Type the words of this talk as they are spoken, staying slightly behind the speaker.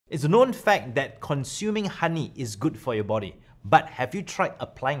It's a known fact that consuming honey is good for your body. But have you tried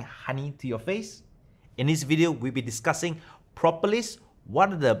applying honey to your face? In this video, we'll be discussing Propolis,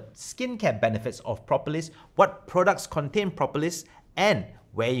 what are the skincare benefits of Propolis, what products contain Propolis, and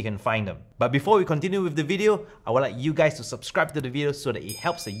where you can find them. But before we continue with the video, I would like you guys to subscribe to the video so that it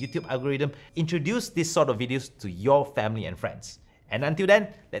helps the YouTube algorithm introduce this sort of videos to your family and friends. And until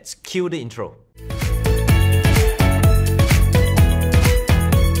then, let's cue the intro.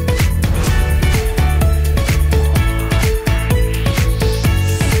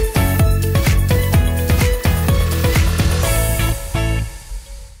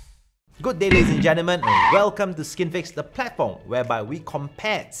 Good day, ladies and gentlemen, and welcome to Skynfyx, the platform whereby we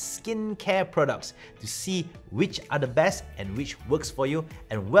compare skincare products to see which are the best and which works for you.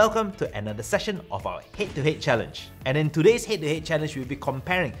 And welcome to another session of our head-to-head challenge. And in today's head-to-head challenge, we'll be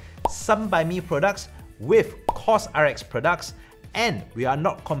comparing some by me products with CosRx products, and we are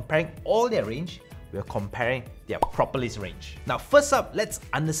not comparing all their range, we are comparing their Propolis range. Now, first up, let's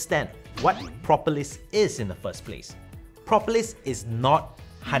understand what Propolis is in the first place. Propolis is not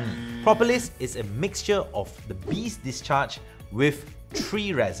honey. Propolis is a mixture of the bee's discharge with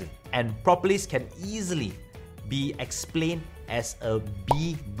tree resin, and Propolis can easily be explained as a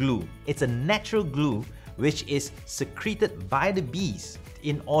bee glue. It's a natural glue which is secreted by the bees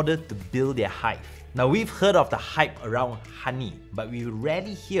in order to build their hive. Now, we've heard of the hype around honey, but we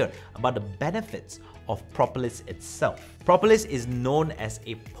rarely hear about the benefits of Propolis itself. Propolis is known as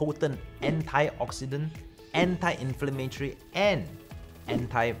a potent antioxidant, anti-inflammatory, and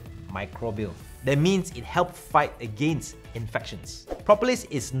antimicrobial. That means it helps fight against infections. Propolis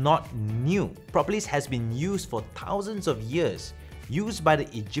is not new. Propolis has been used for thousands of years, used by the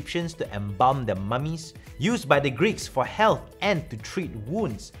Egyptians to embalm their mummies, used by the Greeks for health and to treat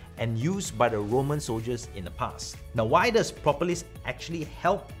wounds, and used by the Roman soldiers in the past. Now, why does Propolis actually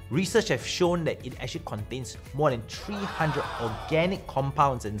help? Research has shown that it actually contains more than 300 organic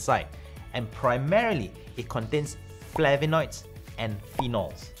compounds inside, and primarily it contains flavonoids and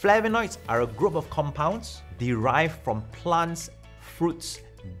phenols. Flavonoids are a group of compounds derived from plants, fruits,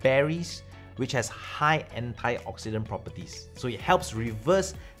 berries, which has high antioxidant properties. So it helps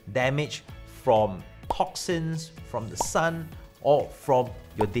reverse damage from toxins, from the sun, or from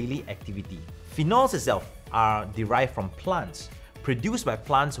your daily activity. Phenols itself are derived from plants, produced by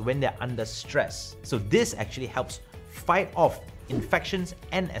plants when they're under stress. So this actually helps fight off infections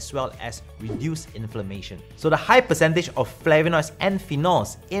and as well as reduce inflammation. So the high percentage of flavonoids and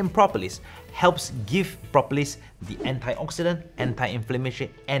phenols in Propolis helps give Propolis the antioxidant,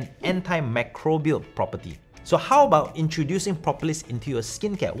 anti-inflammatory, and antimicrobial property. So how about introducing Propolis into your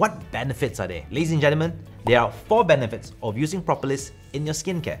skincare? What benefits are there? Ladies and gentlemen, there are 4 benefits of using Propolis in your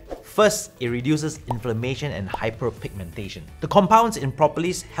skincare. First, it reduces inflammation and hyperpigmentation. The compounds in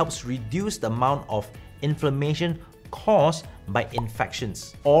Propolis helps reduce the amount of inflammation caused by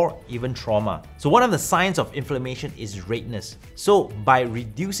infections or even trauma. So one of the signs of inflammation is redness. So by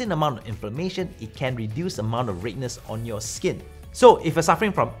reducing the amount of inflammation, it can reduce the amount of redness on your skin. So if you're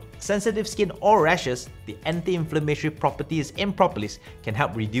suffering from sensitive skin or rashes, the anti-inflammatory properties in Propolis can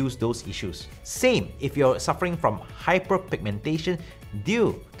help reduce those issues. Same if you're suffering from hyperpigmentation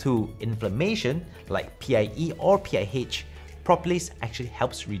due to inflammation like PIE or PIH, Propolis actually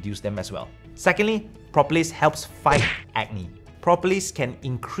helps reduce them as well. Secondly, Propolis helps fight acne. Propolis can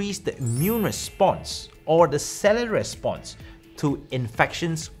increase the immune response or the cellular response to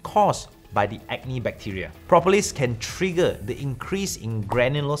infections caused by the acne bacteria. Propolis can trigger the increase in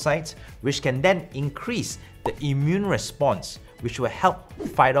granulocytes, which can then increase the immune response, which will help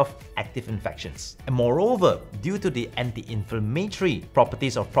fight off active infections. And moreover, due to the anti-inflammatory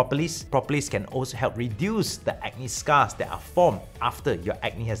properties of Propolis, Propolis can also help reduce the acne scars that are formed after your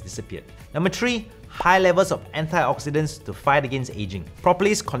acne has disappeared. Number 3, high levels of antioxidants to fight against aging.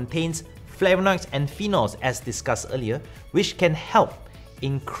 Propolis contains flavonoids and phenols, as discussed earlier, which can help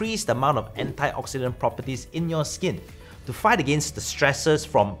increase the amount of antioxidant properties in your skin to fight against the stressors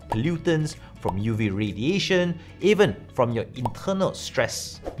from pollutants, from UV radiation, even from your internal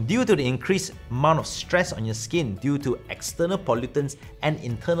stress. Due to the increased amount of stress on your skin due to external pollutants and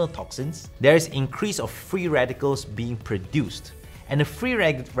internal toxins, there is increase of free radicals being produced. And the free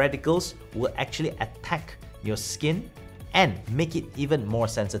radicals will actually attack your skin and make it even more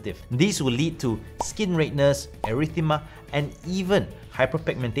sensitive. These will lead to skin redness, erythema, and even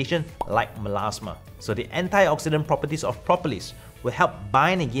hyperpigmentation like melasma. So the antioxidant properties of Propolis will help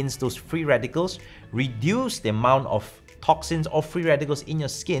bind against those free radicals, reduce the amount of toxins or free radicals in your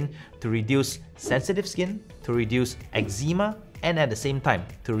skin to reduce sensitive skin, to reduce eczema, and at the same time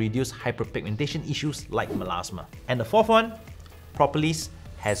to reduce hyperpigmentation issues like melasma. And the fourth one, Propolis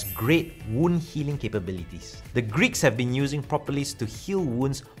has great wound healing capabilities. The Greeks have been using Propolis to heal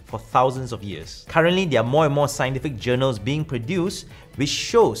wounds for thousands of years. Currently, there are more and more scientific journals being produced which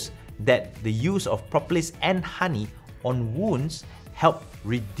shows that the use of Propolis and honey on wounds help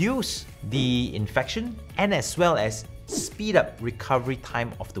reduce the infection and as well as speed up recovery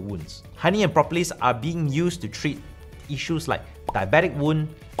time of the wounds. Honey and Propolis are being used to treat issues like diabetic wound,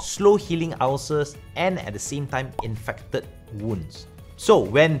 slow healing ulcers, and at the same time infected wounds. So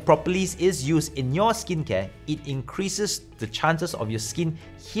when Propolis is used in your skincare, it increases the chances of your skin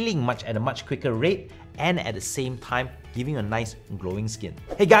healing at a much quicker rate and at the same time giving you a nice glowing skin.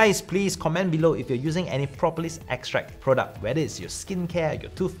 Hey guys, please comment below if you're using any Propolis extract product, whether it's your skincare, your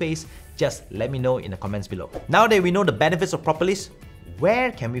toothpaste, just let me know in the comments below. Now that we know the benefits of Propolis,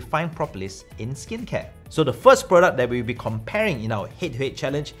 where can we find Propolis in skincare? So the first product that we'll be comparing in our head-to-head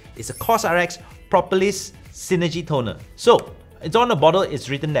challenge is a CosRx Propolis Synergy Toner. So it's on the bottle, it's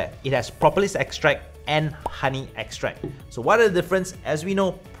written there. It has Propolis extract and honey extract. So what are the difference? As we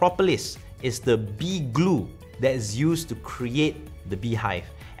know, Propolis is the bee glue that is used to create the beehive,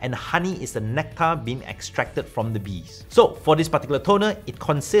 and honey is the nectar being extracted from the bees. So for this particular toner, it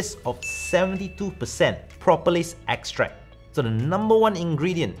consists of 72% Propolis extract. So the number one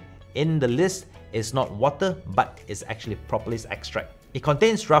ingredient in the list is not water, but is actually Propolis extract. It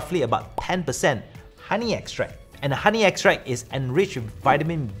contains roughly about 10% honey extract. And the honey extract is enriched with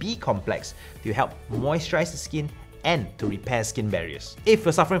vitamin B complex to help moisturize the skin and to repair skin barriers. If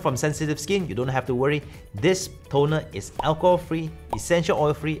you're suffering from sensitive skin, you don't have to worry. This toner is alcohol-free, essential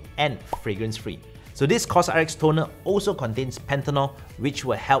oil-free, and fragrance-free. So this CosRx toner also contains pentanol, which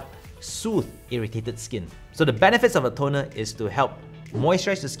will help soothe irritated skin. So the benefits of a toner is to help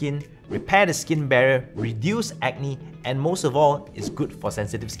moisturize the skin, repair the skin barrier, reduce acne, and most of all, is good for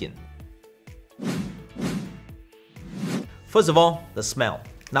sensitive skin. First of all, the smell.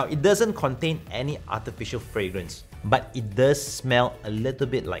 Now, it doesn't contain any artificial fragrance, but it does smell a little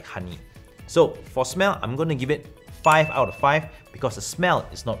bit like honey. So for smell, I'm going to give it 5 out of 5 because the smell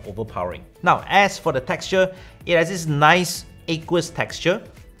is not overpowering. Now, as for the texture, it has this nice aqueous texture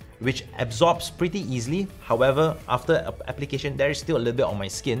which absorbs pretty easily. However, after application, there is still a little bit on my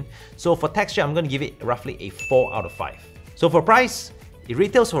skin. So for texture, I'm going to give it roughly a 4 out of 5. So for price, it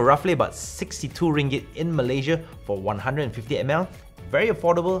retails for roughly about 62 ringgit in Malaysia for 150 ml. Very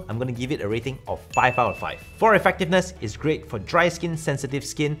affordable. I'm going to give it a rating of 5 out of 5. For effectiveness, it's great for dry skin, sensitive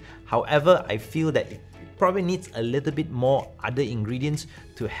skin. However, I feel that it probably needs a little bit more other ingredients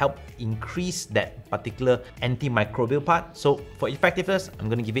to help increase that particular antimicrobial part. So for effectiveness, I'm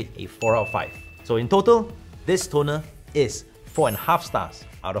going to give it a 4 out of 5. So in total, this toner is 4.5 stars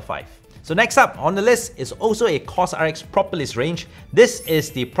out of 5. So next up on the list is also a CosRx Propolis range. This is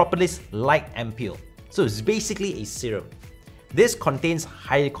the Propolis Light Ampoule. So it's basically a serum. This contains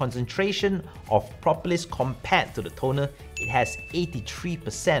higher concentration of Propolis compared to the toner. It has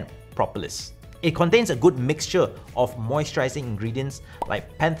 83% Propolis. It contains a good mixture of moisturizing ingredients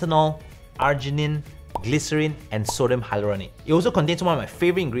like pentanol, arginine, glycerin, and sodium hyaluronate. It also contains one of my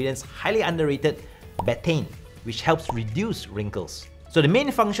favorite ingredients, highly underrated, betaine, which helps reduce wrinkles. So the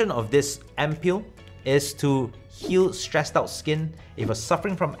main function of this ampoule is to heal stressed out skin if you're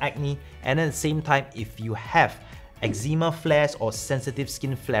suffering from acne, and at the same time if you have eczema flares or sensitive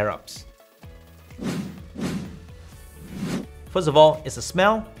skin flare-ups. First of all, it's a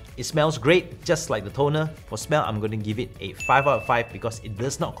smell. It smells great, just like the toner. For smell, I'm going to give it a 5 out of 5 because it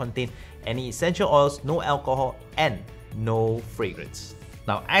does not contain any essential oils, no alcohol, and no fragrance.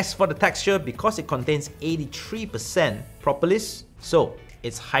 Now, as for the texture, because it contains 83% Propolis, so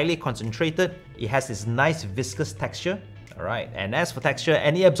it's highly concentrated, it has this nice viscous texture. Alright, and as for texture,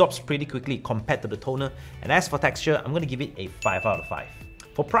 and it absorbs pretty quickly compared to the toner. And as for texture, I'm going to give it a 5 out of 5.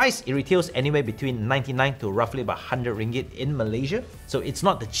 For price, it retails anywhere between 99 to roughly about 100 ringgit in Malaysia. So it's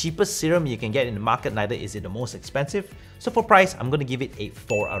not the cheapest serum you can get in the market, neither is it the most expensive. So for price, I'm going to give it a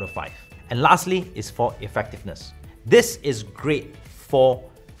 4 out of 5. And lastly is for effectiveness. This is great for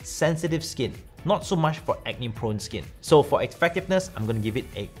sensitive skin, not so much for acne-prone skin. So for effectiveness, I'm going to give it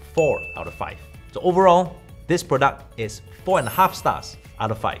a 4 out of 5. So overall, this product is 4.5 stars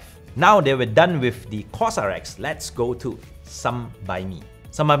out of 5. Now that we're done with the CosRx, let's go to Some By Me.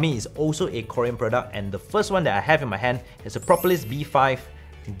 Some By Me is also a Korean product, and the first one that I have in my hand is a Propolis B5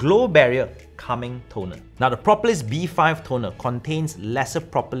 Glow Barrier Calming Toner. Now the Propolis B5 toner contains lesser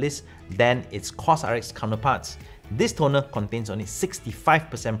Propolis than its CosRx counterparts. This toner contains only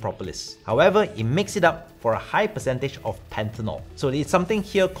 65% Propolis. However, it makes it up for a high percentage of pentanol. So it's something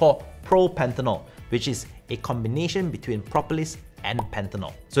here called propantanol, which is a combination between Propolis and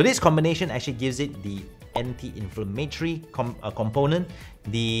pentanol. So this combination actually gives it the anti-inflammatory component,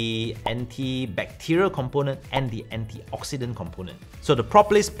 the antibacterial component, and the antioxidant component. So the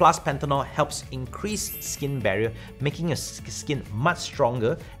Propolis plus Panthenol helps increase skin barrier, making your skin much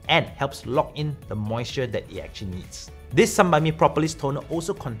stronger and helps lock in the moisture that it actually needs. This Sun By Me Propolis toner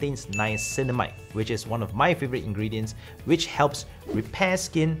also contains niacinamide, which is one of my favorite ingredients, which helps repair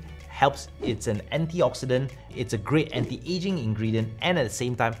skin, it's an antioxidant, it's a great anti-aging ingredient, and at the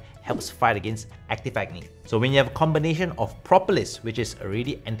same time helps fight against active acne. So when you have a combination of Propolis, which is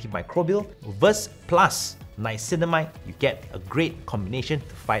already antimicrobial, plus niacinamide, you get a great combination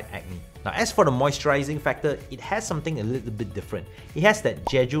to fight acne. Now as for the moisturizing factor, it has something a little bit different. It has that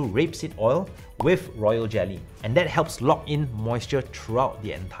Jeju rapeseed oil with royal jelly, and that helps lock in moisture throughout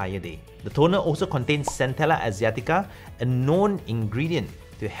the entire day. The toner also contains Centella asiatica, a known ingredient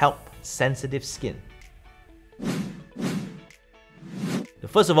to help sensitive skin.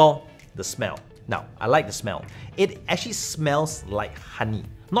 First of all, the smell. Now, I like the smell. It actually smells like honey.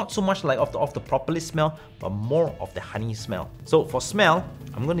 Not so much like of the Propolis smell, but more of the honey smell. So for smell,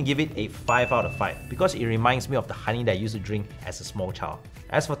 I'm going to give it a 5 out of 5 because it reminds me of the honey that I used to drink as a small child.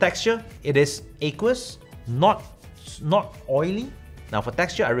 As for texture, it is aqueous, not oily. Now for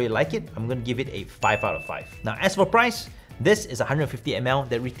texture, I really like it. I'm going to give it a 5 out of 5. Now as for price, this is 150 ml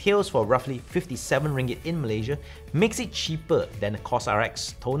that retails for roughly 57 ringgit in Malaysia, makes it cheaper than the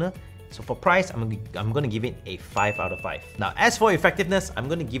CosRx toner. So for price, I'm going to give it a 5 out of 5. Now as for effectiveness, I'm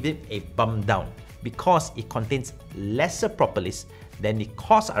going to give it a bump down because it contains lesser Propolis than the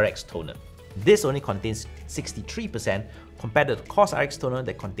CosRx toner. This only contains 63% compared to the CosRx toner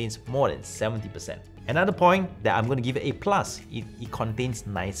that contains more than 70%. Another point that I'm going to give it a plus, it contains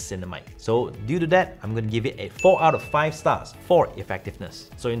niacinamide. So due to that, I'm going to give it a 4 out of 5 stars for effectiveness.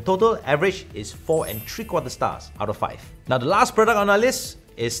 So in total, average is 4 3/4 stars out of 5. Now the last product on our list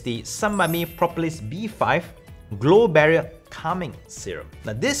is the Sun By Me Propolis B5 Glow Barrier Calming Serum.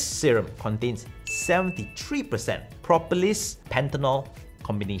 Now this serum contains 73% Propolis Panthenol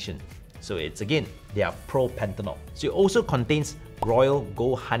combination. So it's again, they are pro-panthenol. So it also contains royal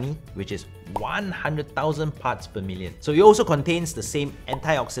gold honey, which is 100,000 parts per million. So it also contains the same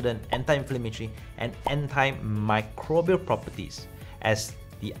antioxidant, anti-inflammatory, and antimicrobial properties as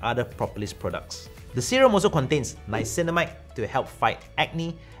the other Propolis products. The serum also contains niacinamide to help fight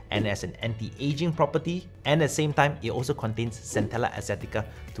acne and as an anti-aging property, and at the same time, it also contains Centella asiatica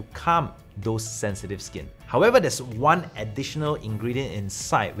to calm those sensitive skin. However, there's one additional ingredient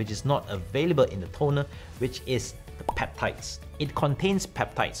inside which is not available in the toner, which is the peptides. It contains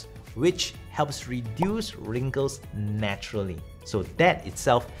peptides, which helps reduce wrinkles naturally. So that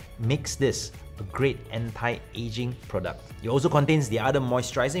itself makes this a great anti-aging product. It also contains the other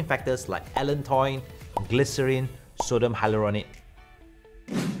moisturizing factors like allantoin, glycerin, sodium hyaluronate.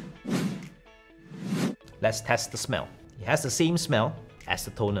 Let's test the smell. It has the same smell as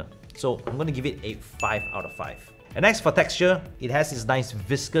the toner. So I'm going to give it a 5 out of 5. And next for texture, it has this nice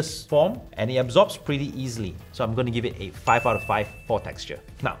viscous form and it absorbs pretty easily. So I'm going to give it a 5 out of 5 for texture.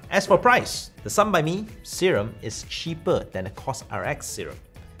 Now, as for price, the Sun By Me serum is cheaper than the CosRx serum.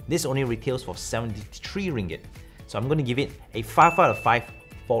 This only retails for 73 ringgit. So I'm going to give it a 5 out of 5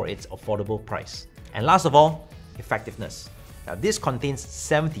 for its affordable price. And last of all, effectiveness. Now this contains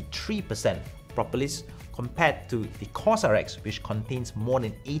 73% Propolis compared to the CosRx, which contains more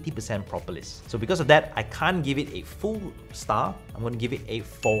than 80% Propolis. So because of that, I can't give it a full star. I'm going to give it a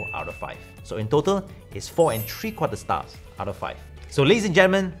 4 out of 5. So in total, it's 4 3/4 stars out of 5. So ladies and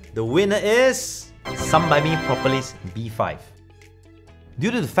gentlemen, the winner is Sun By Me Propolis B5. Due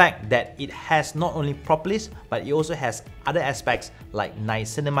to the fact that it has not only Propolis, but it also has other aspects like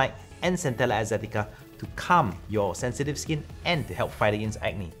niacinamide and Centella asiatica to calm your sensitive skin and to help fight against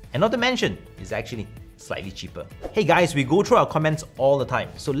acne. And not to mention, it's actually slightly cheaper. Hey guys, we go through our comments all the time,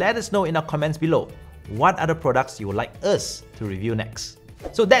 so let us know in our comments below what other products you would like us to review next.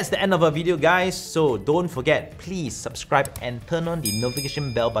 So that's the end of our video guys, so don't forget, please subscribe and turn on the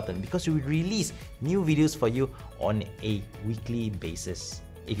notification bell button because we will release new videos for you on a weekly basis.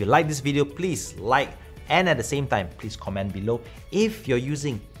 If you like this video, please like, and at the same time, please comment below if you're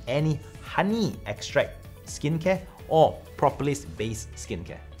using any honey extract skincare or Propolis based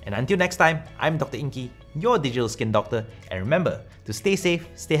skincare. And until next time, I'm Dr. Ingky, your digital skin doctor, and remember to stay safe,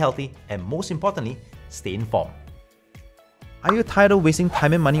 stay healthy, and most importantly, stay informed. Are you tired of wasting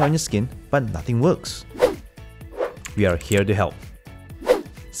time and money on your skin, but nothing works? We are here to help.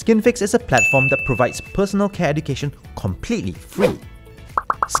 Skynfyx is a platform that provides personal care education completely free.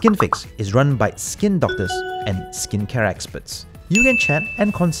 Skynfyx is run by skin doctors and skincare experts. You can chat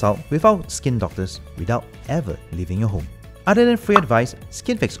and consult with our skin doctors without ever leaving your home. Other than free advice,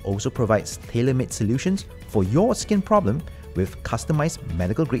 Skynfyx also provides tailor-made solutions for your skin problem with customized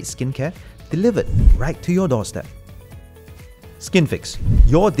medical-grade skincare delivered right to your doorstep. Skynfyx,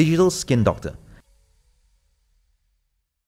 your digital skin doctor.